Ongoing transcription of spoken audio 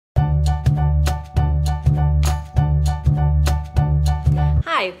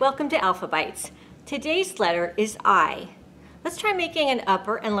Hi, welcome to Alphabites. Today's letter is I. Let's try making an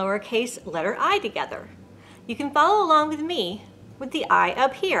upper and lowercase letter I together. You can follow along with me with the I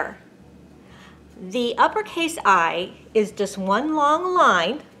up here. The uppercase I is just one long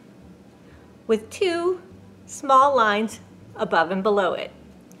line with two small lines above and below it.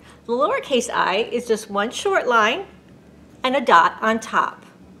 The lowercase I is just one short line and a dot on top.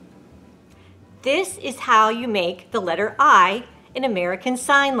 This is how you make the letter I in American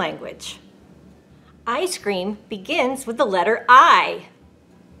Sign Language. Ice cream begins with the letter I.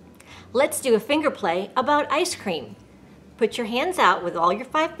 Let's do a finger play about ice cream. Put your hands out with all your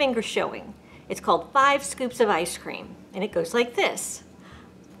 5 fingers showing. It's called 5 scoops of ice cream, and it goes like this.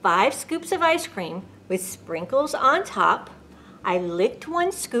 5 scoops of ice cream with sprinkles on top. I licked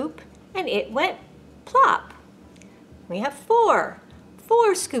 1 scoop, and it went plop. We have 4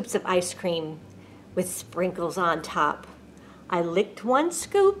 scoops of ice cream with sprinkles on top. I licked 1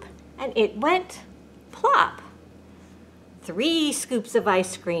 scoop, and it went plop. 3 scoops of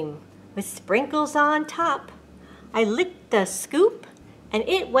ice cream with sprinkles on top. I licked the scoop, and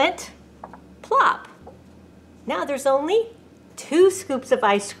it went plop. Now there's only 2 scoops of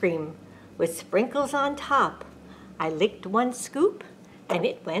ice cream with sprinkles on top. I licked 1 scoop, and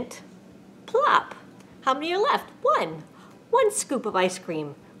it went plop. How many are left? 1. 1 scoop of ice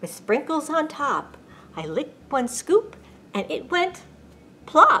cream with sprinkles on top. I licked 1 scoop, and it went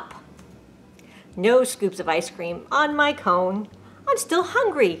plop. No scoops of ice cream on my cone. I'm still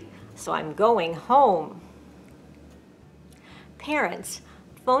hungry, so I'm going home. Parents,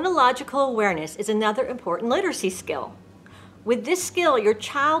 phonological awareness is another important literacy skill. With this skill, your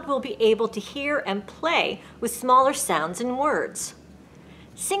child will be able to hear and play with smaller sounds and words.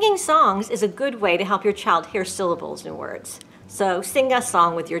 Singing songs is a good way to help your child hear syllables and words. So sing a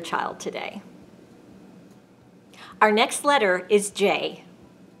song with your child today. Our next letter is J.